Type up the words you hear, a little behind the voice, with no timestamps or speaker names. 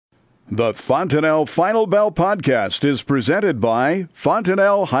The Fontanelle Final Bell podcast is presented by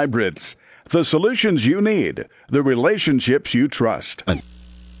Fontanelle Hybrids. The solutions you need, the relationships you trust.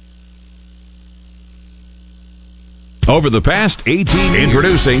 Over the past 18 years,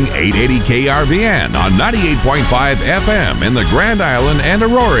 introducing 880 KRVN on 98.5 FM in the Grand Island and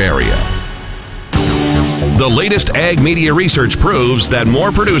Aurora area. The latest ag media research proves that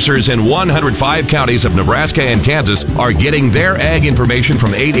more producers in 105 counties of Nebraska and Kansas are getting their ag information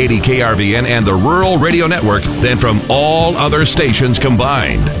from 880 KRVN and the Rural Radio Network than from all other stations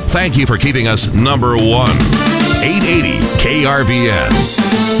combined. Thank you for keeping us number one. 880 KRVN.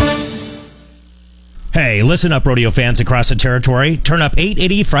 Hey, listen up, rodeo fans across the territory. Turn up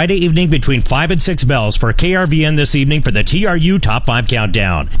 880 Friday evening between 5 and 6 bells for KRVN this evening for the TRU Top 5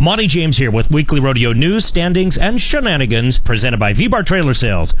 Countdown. Monty James here with weekly rodeo news, standings, and shenanigans presented by V-Bar Trailer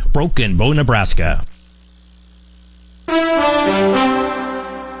Sales, Broken Bow, Nebraska.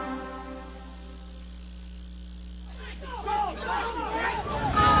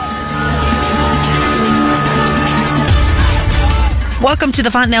 Welcome to the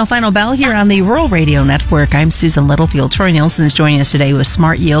Fontanelle Final Bell here on the Rural Radio Network. I'm Susan Littlefield. Troy Nielsen is joining us today with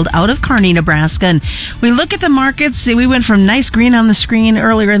Smart Yield out of Kearney, Nebraska. And we look at the markets. We went from nice green on the screen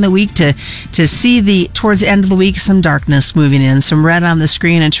earlier in the week to see towards the end of the week, some darkness moving in, some red on the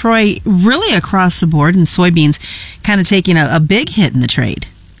screen. And Troy, really across the board, and soybeans kind of taking a big hit in the trade.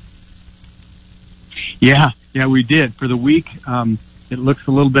 Yeah, we did. For the week, it looks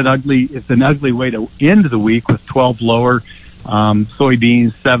a little bit ugly. It's an ugly way to end the week with 12 lower.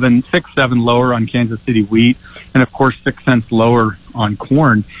 Soybeans, 6-7 lower on Kansas City wheat, and of course 6 cents lower on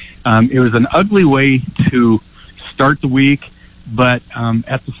corn. It was an ugly way to start the week, but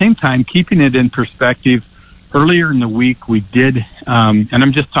at the same time, keeping it in perspective, earlier in the week we did, and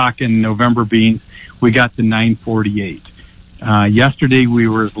I'm just talking November beans, we got to 948. Yesterday we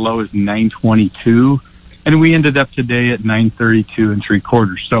were as low as 922. And we ended up today at 932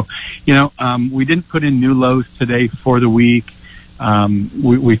 3/4. So, we didn't put in new lows today for the week.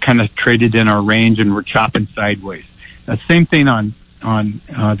 We kind of traded in our range and we're chopping sideways. Same thing on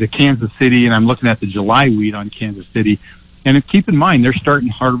the Kansas City, and I'm looking at the July wheat on Kansas City. And keep in mind, they're starting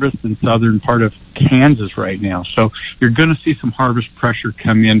harvest in southern part of Kansas right now. So you're going to see some harvest pressure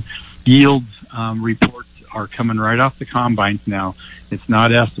come in. Yields reports are coming right off the combines now. It's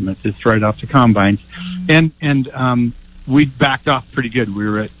not estimates; it's right off the combines, and we backed off pretty good. We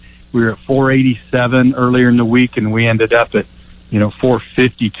were at 487 earlier in the week, and we ended up at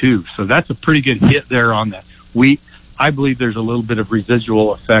 452. So that's a pretty good hit there on that wheat. I believe there's a little bit of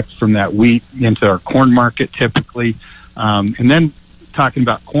residual effects from that wheat into our corn market typically, and then talking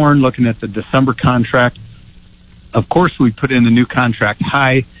about corn, looking at the December contract. Of course, we put in a new contract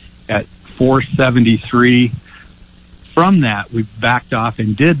high at 473. From that, we backed off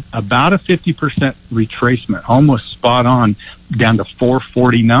and did about a 50% retracement, almost spot on, down to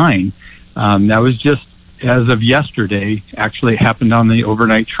 449. That was just as of yesterday. Actually, it happened on the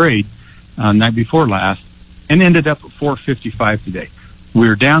overnight trade, night before last, and ended up at 455 today. We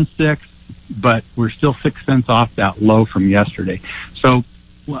were down 6, but we're still 6 cents off that low from yesterday. So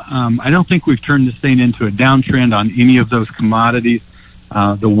I don't think we've turned this thing into a downtrend on any of those commodities.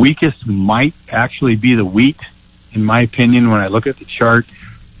 The weakest might actually be the wheat, in my opinion, when I look at the chart,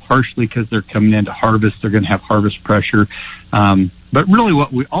 partially because they're coming into harvest. They're going to have harvest pressure. But really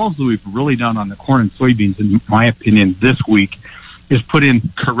what we've really done on the corn and soybeans, in my opinion, this week is put in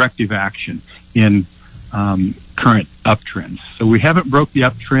corrective action in current uptrends. So we haven't broke the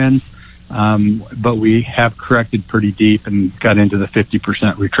uptrends, but we have corrected pretty deep and got into the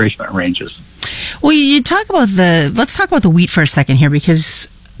 50% retracement ranges. Well, let's talk about the wheat for a second here, because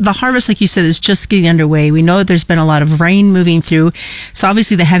the harvest, like you said, is just getting underway. We know that there's been a lot of rain moving through, so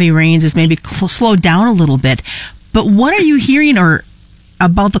obviously the heavy rains has maybe slowed down a little bit. But what are you hearing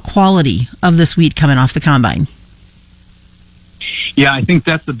about the quality of this wheat coming off the combine? Yeah, I think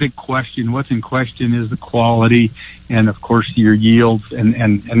that's the big question. What's in question is the quality and, of course, your yields.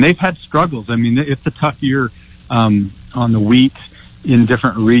 And they've had struggles. I mean, it's a tough year on the wheat in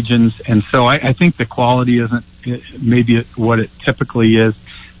different regions. And so I think the quality isn't maybe what it typically is.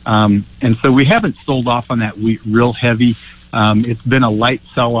 And so we haven't sold off on that wheat real heavy. It's been a light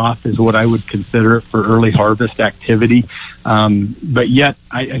sell-off is what I would consider it for early harvest activity. But yet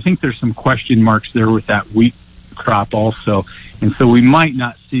I think there's some question marks there with that wheat crop also. And so we might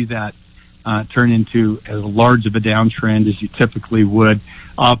not see that turn into as large of a downtrend as you typically would.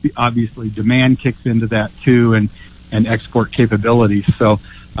 Obviously, demand kicks into that too, and export capabilities. So,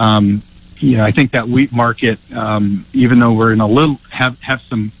 I think that wheat market, even though we're in have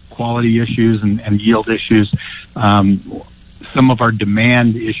some quality issues and yield issues, some of our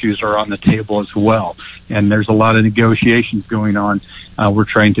demand issues are on the table as well. And there's a lot of negotiations going on. We're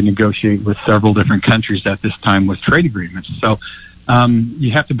trying to negotiate with several different countries at this time with trade agreements. So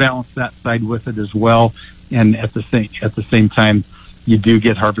you have to balance that side with it as well. And at the same time, you do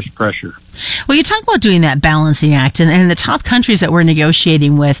get harvest pressure. Well, you talk about doing that balancing act, and the top countries that we're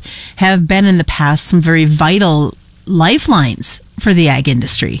negotiating with have been in the past some very vital lifelines for the ag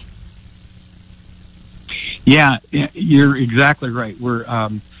industry. Yeah, you're exactly right.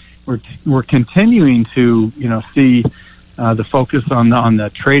 We're continuing to see the focus on the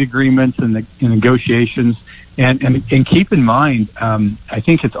trade agreements and the negotiations, and keep in mind, I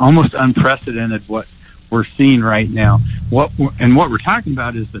think it's almost unprecedented what we're seeing right now. What we're talking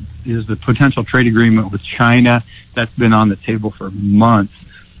about is the potential trade agreement with China that's been on the table for months,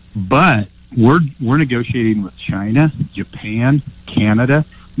 but we're negotiating with China, Japan, Canada,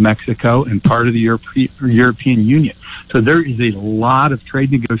 Mexico, and part of the European Union. So there is a lot of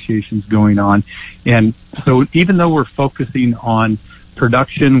trade negotiations going on. And so even though we're focusing on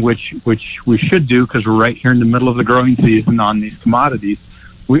production, which we should do because we're right here in the middle of the growing season on these commodities,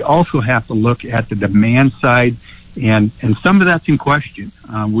 we also have to look at the demand side, and some of that's in question.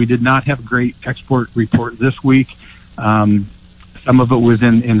 We did not have a great export report this week. Some of it was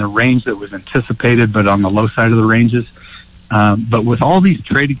in the range that was anticipated, but on the low side of the ranges. But with all these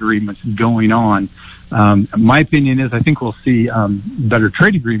trade agreements going on, my opinion is I think we'll see better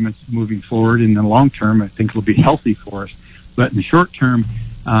trade agreements moving forward in the long term. I think it'll be healthy for us. But in the short term,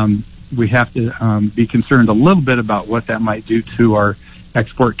 we have to be concerned a little bit about what that might do to our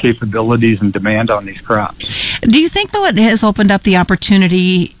export capabilities and demand on these crops. Do you think, though, it has opened up the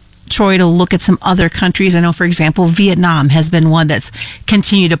opportunity, Troy, to look at some other countries? I know, for example, Vietnam has been one that's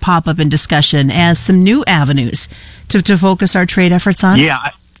continued to pop up in discussion as some new avenues to focus our trade efforts on. Yeah,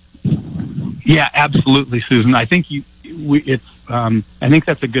 absolutely, Susan. I think I think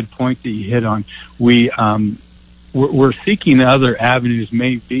that's a good point that you hit on. We're seeking other avenues,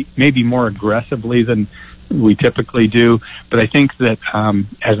 maybe more aggressively than we typically do, but I think that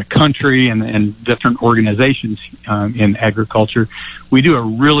as a country and different organizations in agriculture, we do a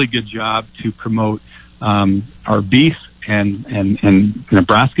really good job to promote our beef, and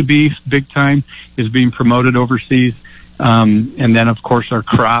Nebraska beef, big time, is being promoted overseas. And then, of course, our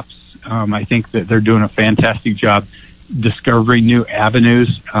crops. I think that they're doing a fantastic job discovering new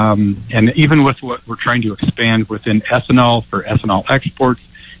avenues, and even with what we're trying to expand within ethanol for ethanol exports.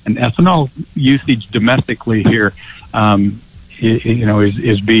 And ethanol usage domestically here,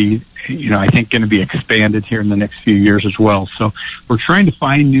 is being, I think going to be expanded here in the next few years as well. So we're trying to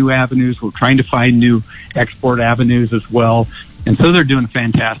find new avenues. We're trying to find new export avenues as well. And so they're doing a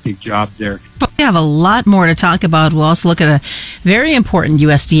fantastic job there. But we have a lot more to talk about. We'll also look at a very important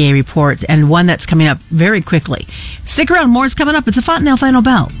USDA report and one that's coming up very quickly. Stick around. More is coming up. It's a Fontenelle Final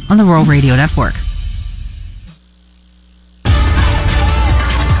Bell on the Rural Radio Network.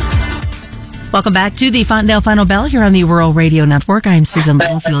 Welcome back to the Fontenelle Final Bell here on the Rural Radio Network. I'm Susan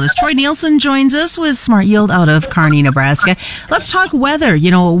Littlefield as Troy Nielsen joins us with Smart Yield out of Kearney, Nebraska. Let's talk weather.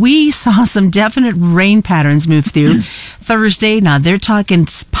 We saw some definite rain patterns move through Thursday. Now they're talking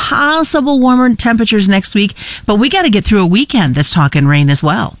possible warmer temperatures next week, but we got to get through a weekend that's talking rain as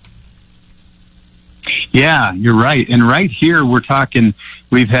well. Yeah, you're right. And right here we're talking,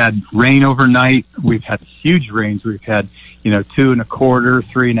 we've had rain overnight. We've had huge rains. We've had 2.25,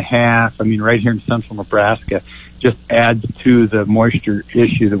 3.5. I mean, right here in central Nebraska, just adds to the moisture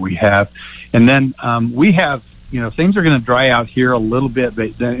issue that we have. And then we have, things are going to dry out here a little bit,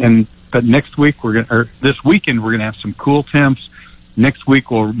 but next week this weekend we're going to have some cool temps. Next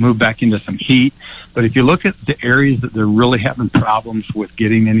week we'll move back into some heat. But if you look at the areas that they're really having problems with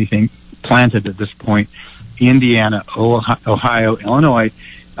getting anything planted at this point, Indiana, Ohio, Illinois,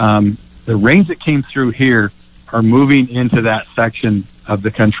 the rains that came through here are moving into that section of the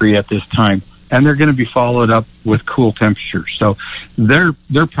country at this time, and they're going to be followed up with cool temperatures. So their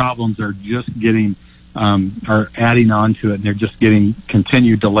problems are just getting are adding on to it, and they're just getting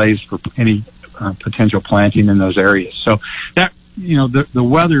continued delays for any potential planting in those areas. So that the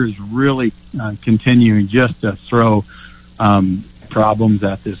weather is really continuing just to throw problems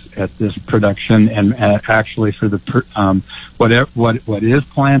at this production, and actually for the what is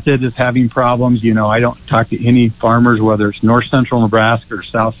planted is having problems. I don't talk to any farmers, whether it's north central Nebraska or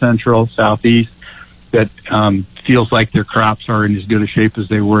south central, southeast, that feels like their crops are in as good a shape as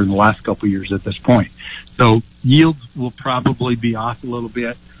they were in the last couple of years at this point. So yields will probably be off a little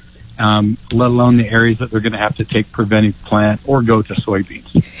bit. let alone the areas that they're going to have to take preventive plant or go to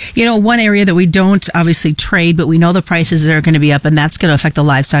soybeans. You know, one area that we don't obviously trade, but we know the prices are going to be up, and that's going to affect the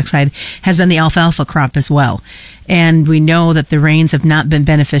livestock side, has been the alfalfa crop as well. And we know that the rains have not been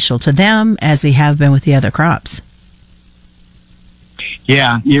beneficial to them as they have been with the other crops.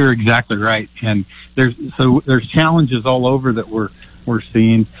 Yeah, you're exactly right. And there's challenges all over that we're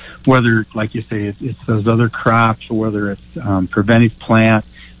seeing, whether, like you say, it's those other crops, or whether it's preventive plant.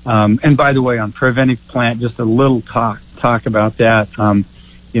 And by the way, on preventive plant, just a little talk about that.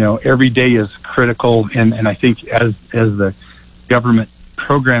 Every day is critical, and I think as the government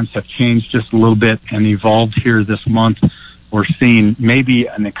programs have changed just a little bit and evolved here this month, we're seeing maybe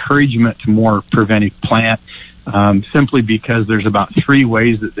an encouragement to more preventive plant, simply because there's about 3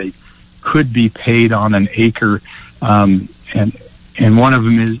 ways that they could be paid on an acre, and one of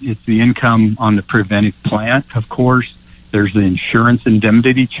them is it's the income on the preventive plant, of course. There's the insurance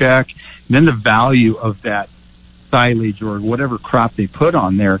indemnity check, and then the value of that silage or whatever crop they put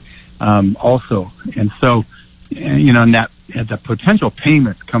on there, also. And so, and that the potential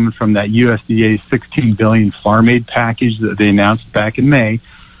payments coming from that USDA $16 billion farm aid package that they announced back in May,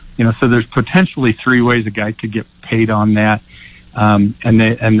 so there's potentially 3 ways a guy could get paid on that. And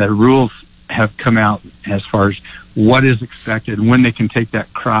the rules have come out as far as what is expected, when they can take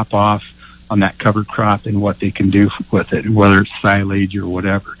that crop off on that covered crop, and what they can do with it, whether it's silage or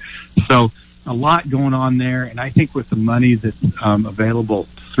whatever. So a lot going on there, and I think with the money that's available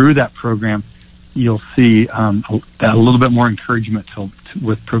through that program, you'll see a little bit more encouragement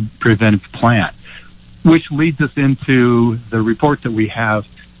with preventive plant, which leads us into the report that we have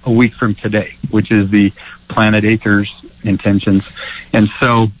a week from today, which is the planted acres intentions. And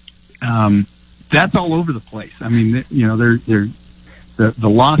so that's all over the place. I mean, the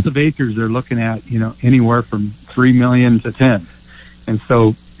loss of acres they're looking at, anywhere from 3 million to 10. And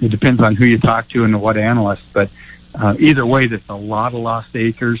so it depends on who you talk to and what analysts, but either way, that's a lot of lost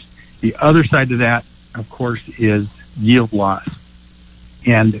acres. The other side of that, of course, is yield loss.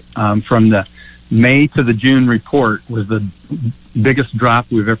 And from the May to the June report was the biggest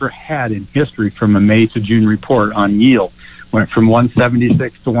drop we've ever had in history from a May to June report on yield. Went from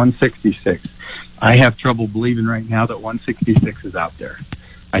 176 to 166. I have trouble believing right now that 166 is out there.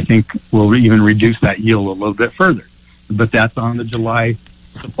 I think we'll even reduce that yield a little bit further. But that's on the July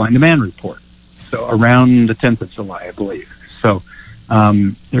supply and demand report. So around the 10th of July, I believe. So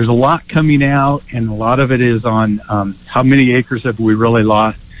there's a lot coming out, and a lot of it is on how many acres have we really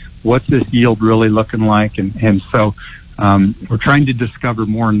lost? What's this yield really looking like? And so we're trying to discover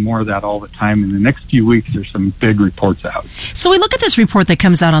more and more of that all the time. In the next few weeks, there's some big reports out. So we look at this report that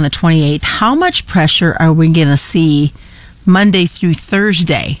comes out on the 28th. How much pressure are we going to see Monday through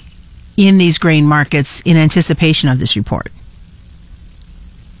Thursday in these grain markets in anticipation of this report?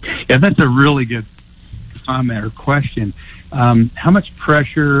 Yeah, that's a really good comment or question. How much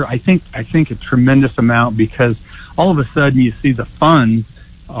pressure? I think a tremendous amount, because all of a sudden you see the funds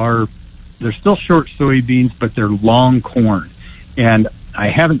they're still short soybeans, but they're long corn. And I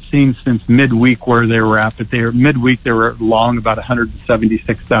haven't seen since midweek where they were at, but midweek they were long about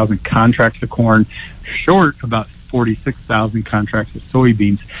 176,000 contracts of corn, short about 46,000 contracts of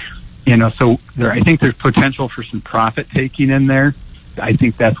soybeans. So I think there's potential for some profit taking in there. I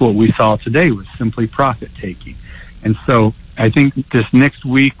think that's what we saw today, was simply profit taking. And so I think this next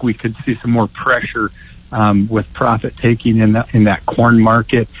week we could see some more pressure with profit taking in that corn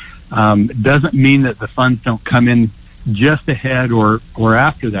market. It doesn't mean that the funds don't come in just ahead or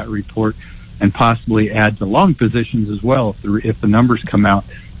after that report and possibly add to long positions as well if the numbers come out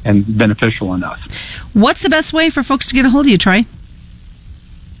and beneficial enough. What's the best way for folks to get a hold of you, Troy?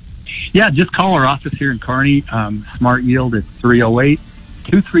 Yeah, just call our office here in Kearney. Smart Yield at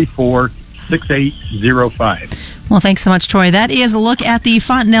 308-234-6805. Well, thanks so much, Troy. That is a look at the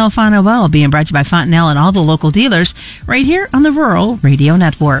Fontenelle Final Bell, being brought to you by Fontenelle and all the local dealers right here on the Rural Radio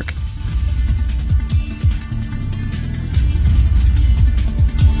Network.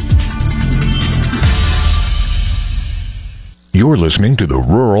 You're listening to the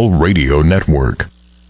Rural Radio Network.